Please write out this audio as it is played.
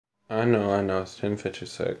I know, it's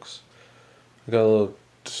 10:56. I got a little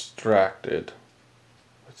distracted.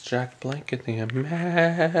 It's Jack Blank in the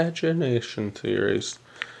Imagination series.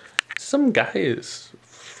 Some guy's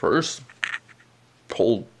first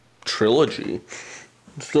whole trilogy.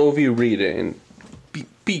 So if you read it and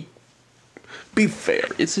be fair,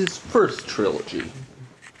 it's his first trilogy.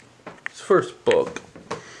 His first book.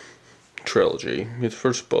 Trilogy. His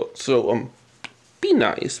first book. So, be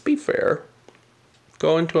nice, be fair.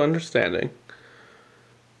 Go into understanding.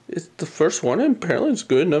 It's the first one, and apparently it's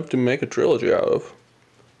good enough to make a trilogy out of.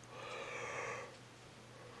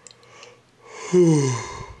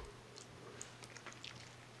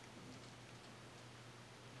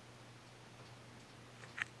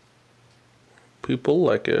 People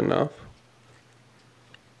like it enough.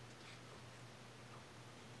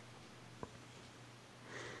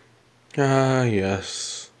 Ah,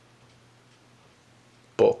 yes.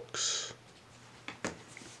 Books.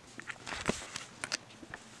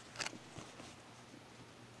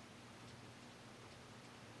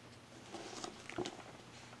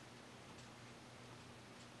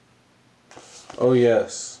 Oh,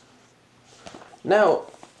 yes. Now,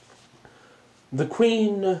 the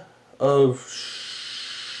Queen of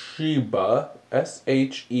Sheba,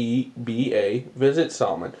 Sheba, visits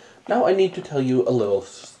Solomon. Now I need to tell you a little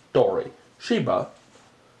story. Sheba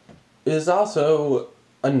is also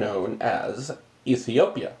known as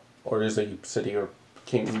Ethiopia, or is a city or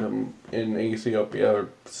kingdom in Ethiopia or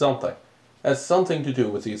something. Has something to do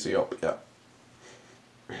with Ethiopia.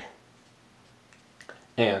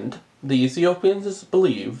 And the Ethiopians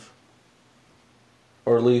believe,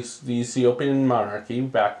 or at least the Ethiopian monarchy,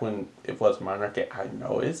 back when it was monarchy, I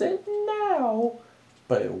know it isn't now,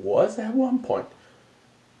 but it was at one point.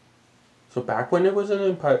 So back when it was an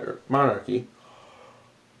empire monarchy,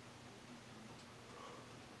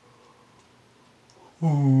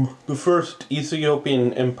 the first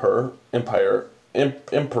Ethiopian emperor,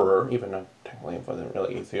 even though technically it wasn't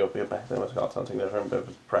really Ethiopia back then, it was called something different, but it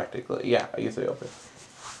was practically, yeah, Ethiopia,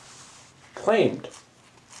 claimed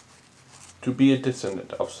to be a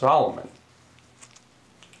descendant of Solomon,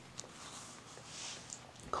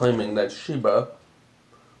 claiming that Sheba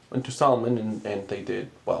went to Solomon and they did,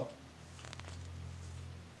 well,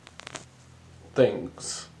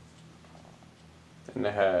 things. And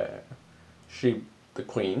they had, the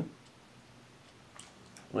queen,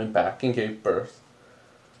 went back and gave birth,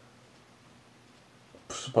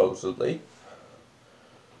 supposedly,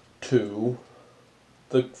 to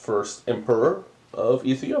the first emperor of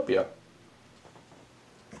Ethiopia.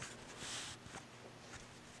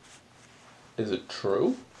 Is it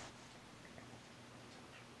true?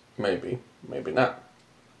 Maybe. Maybe not.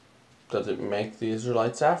 Does it make the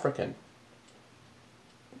Israelites African?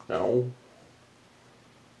 No.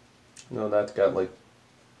 No, that's got like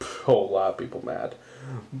a whole lot of people mad.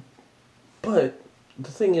 But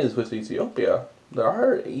the thing is with Ethiopia, there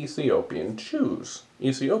are Ethiopian Jews.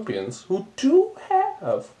 Ethiopians who do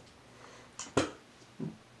have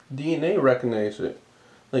DNA recognition.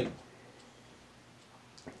 Like,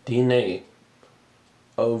 DNA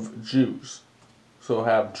of Jews, so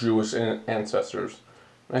have Jewish ancestors,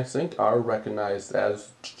 and I think are recognized as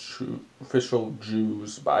official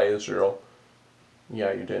Jews by Israel.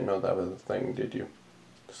 Yeah, you didn't know that was a thing, did you?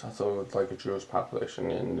 There's also like a Jewish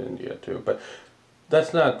population in India too, but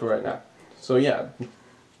that's not right now. So yeah,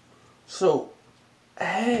 so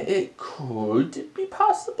it could be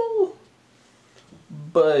possible,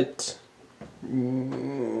 but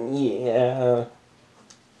yeah,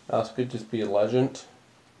 else could just be a legend.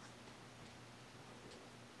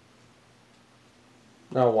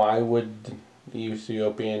 Now, why would the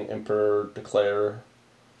Ethiopian emperor declare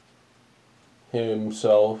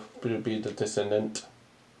himself to be the descendant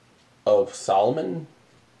of Solomon?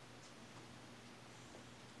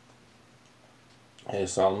 Hey,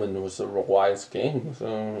 Solomon was a wise king, so,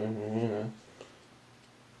 you know.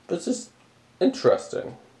 But it's just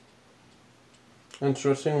interesting.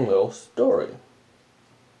 Interesting little story.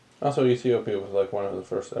 Also, Ethiopia was like one of the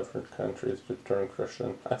first ever countries to turn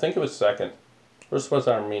Christian. I think it was second. First was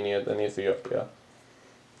Armenia, then Ethiopia.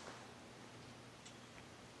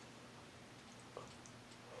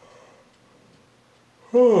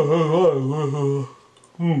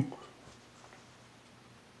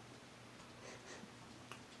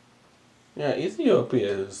 Yeah, Ethiopia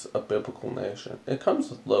is a biblical nation. It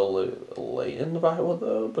comes a little late in the Bible,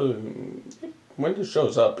 though, but when it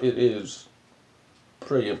shows up, it is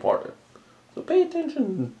pretty important. So pay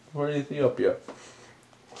attention for Ethiopia.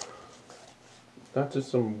 Not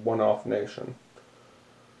just some one-off nation.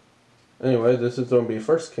 Anyway, this is going to be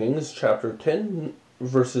 1 Kings chapter 10,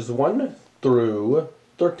 verses 1 through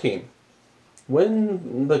 13.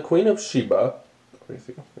 When the Queen of Sheba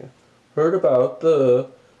heard about the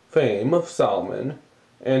fame of Solomon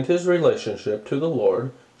and his relationship to the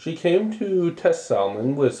Lord, she came to test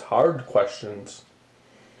Solomon with hard questions.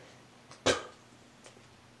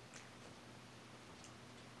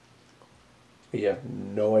 You have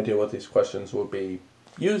no idea what these questions will be.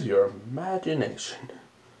 Use your imagination.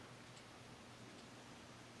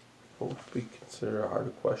 What would be considered a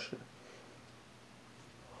hard question?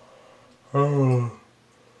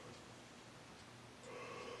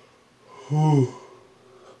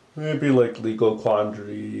 Maybe like legal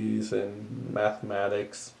quandaries and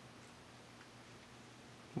mathematics,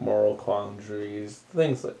 moral quandaries,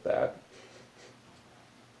 things like that.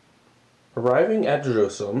 Arriving at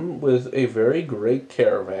Jerusalem with a very great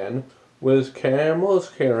caravan, with camels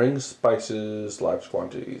carrying spices, large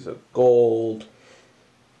quantities of gold,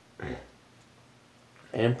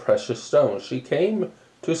 and precious stones, she came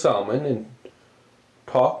to Solomon and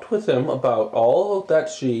talked with him about all that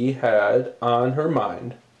she had on her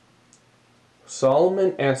mind.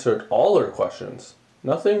 Solomon answered all her questions.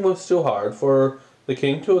 Nothing was too hard for the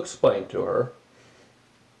king to explain to her.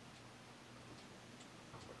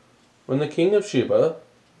 When the king of Sheba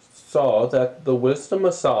saw that the wisdom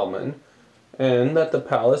of Solomon and that the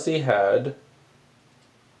palace he had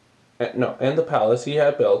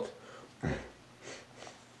built.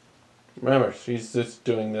 Remember, she's just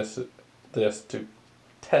doing this to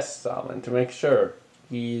test Solomon, to make sure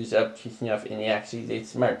he's up to snuff and he actually is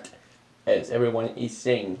smart, as everyone is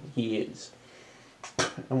saying he is.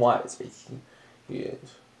 And wise, basically, he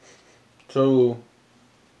is. So,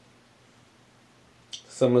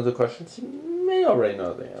 some of the questions you may already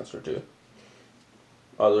know the answer to.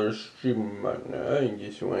 Others you might know, and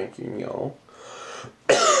just want to know.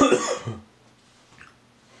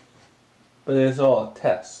 But it's all a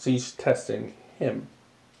test. She's testing him.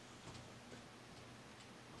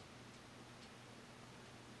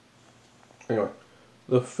 Anyway,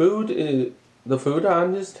 the food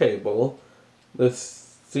on his table, the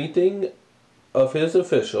seating of his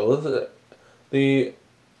officials, the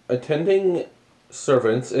attending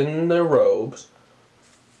servants in their robes,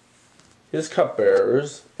 his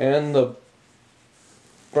cupbearers, and the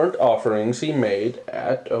burnt offerings he made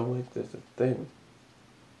at... Oh, wait, there's a thing.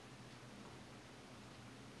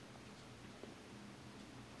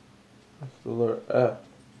 Or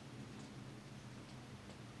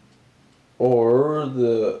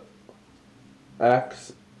the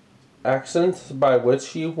accents by which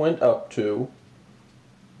he went up to...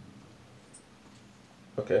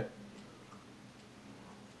 Okay.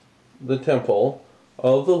 The temple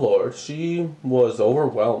of the Lord, she was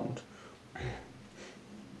overwhelmed.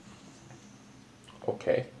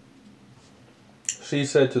 Okay. She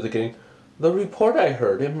said to the king, "The report I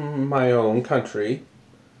heard in my own country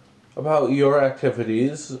about your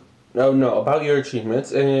activities, about your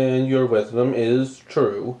achievements and your wisdom is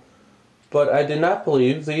true, but I did not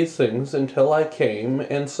believe these things until I came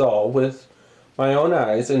and saw with my own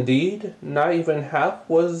eyes. Indeed, not even half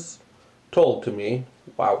was told to me."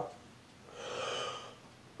 Wow.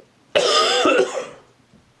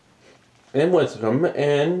 "In wisdom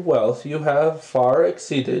and wealth you have far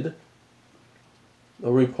exceeded the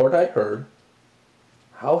report I heard.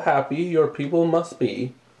 How happy your people must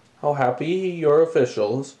be, how happy your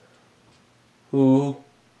officials who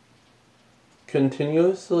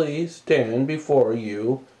continuously stand before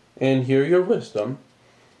you and hear your wisdom.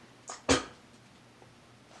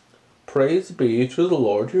 Praise be to the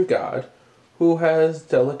Lord your God, who has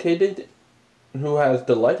delighted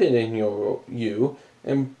in you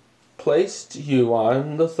and placed you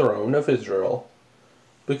on the throne of Israel.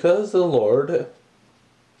 Because of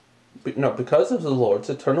the Lord's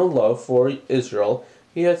eternal love for Israel,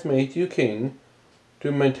 he has made you king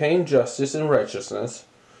to maintain justice and righteousness."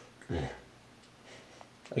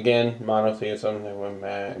 Again, monotheism,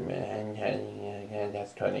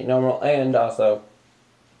 that's totally normal. And also,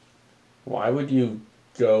 why would you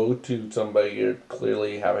go to somebody you're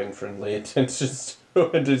clearly having friendly intentions to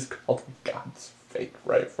and just call them God's fake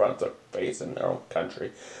right in front of their face in their own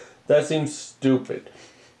country? That seems stupid.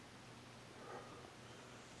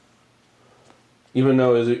 Even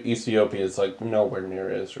though Ethiopia is like nowhere near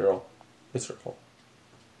Israel.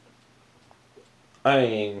 I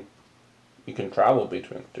mean, you can travel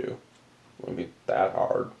between the two. It wouldn't be that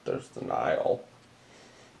hard. There's the Nile.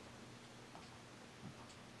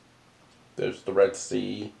 There's the Red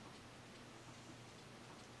Sea.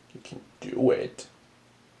 You can do it.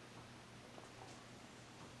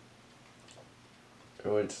 It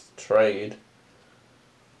would trade.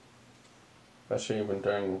 Especially even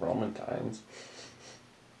during Roman times.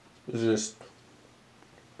 It's just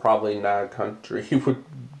probably not a country he would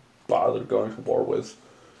bother going to war with.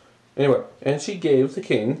 Anyway, and she gave the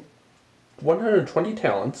king 120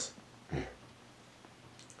 talents.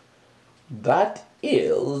 That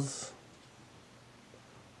is...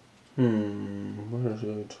 where is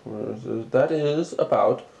it? Where is it? That is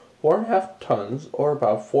about 4.5 tons, or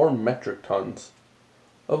about 4 metric tons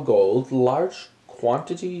of gold, large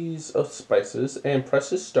quantities of spices, and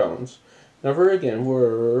precious stones. Never again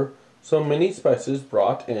were so many spices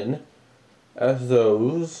brought in as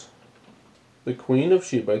those the Queen of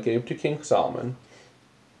Sheba gave to King Solomon.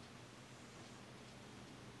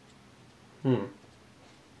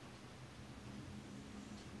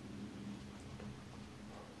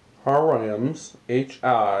 Hiram's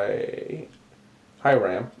Hiram,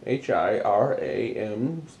 Hirams.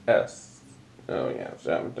 Oh yeah,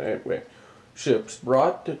 wait. Ships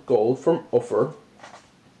brought gold from Ophir,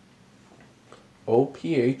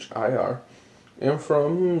 Ophir, and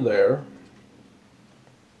from there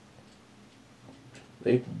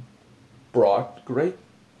they brought great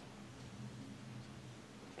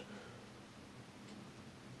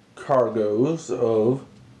cargoes of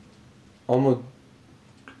almagol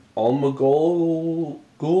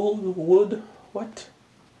wood. What?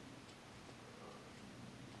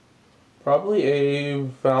 Probably a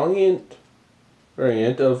variant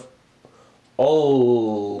of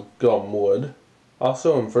algum wood.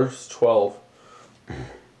 Also in verse 12.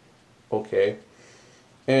 Okay.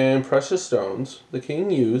 And precious stones. The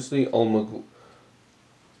king used the almug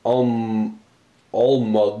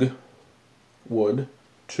wood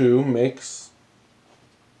to make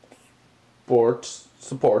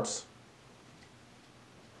supports.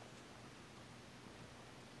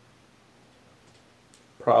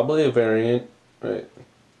 Probably a variant, right?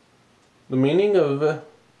 The meaning of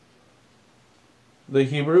the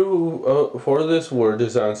Hebrew for this word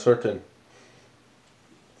is uncertain.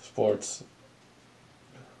 Sports.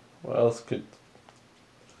 What else could...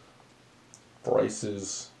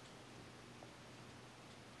 braces,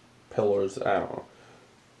 pillars, I don't know.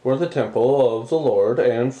 For the temple of the Lord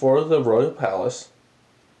and for the royal palace,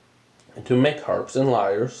 and to make harps and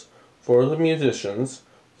lyres for the musicians.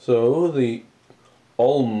 So the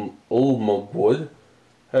almug wood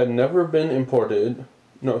had never been imported.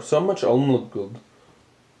 No, so much almug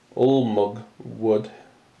wood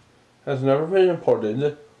has never been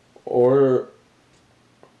imported or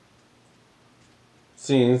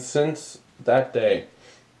seen since that day.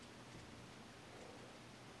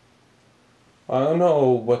 I don't know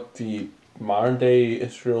what the modern day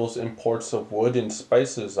Israel's imports of wood and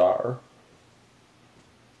spices are,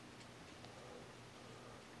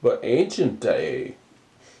 but ancient day.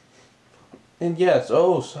 And yes,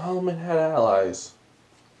 Solomon had allies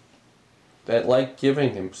that liked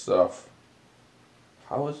giving him stuff.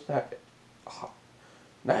 How is that?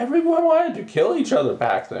 Not everyone wanted to kill each other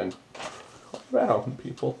back then. Around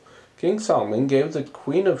people. King Solomon gave the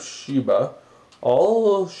Queen of Sheba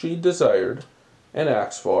all she desired and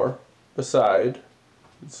asked for, besides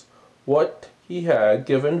what he had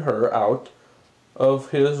given her out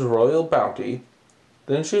of his royal bounty.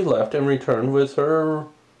 Then she left and returned with her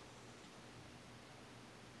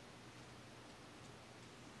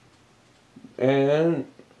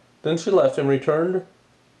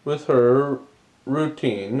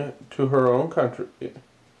routine to her own country,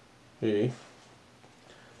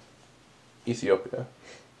 Ethiopia.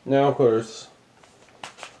 Now, of course,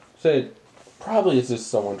 said probably is this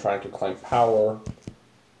someone trying to claim power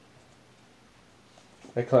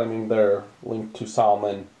by claiming they're linked to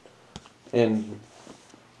Solomon, and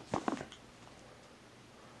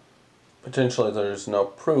potentially there's no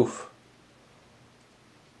proof.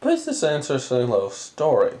 But it's this interesting little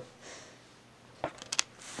story.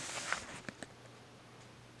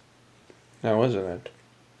 Now, isn't it?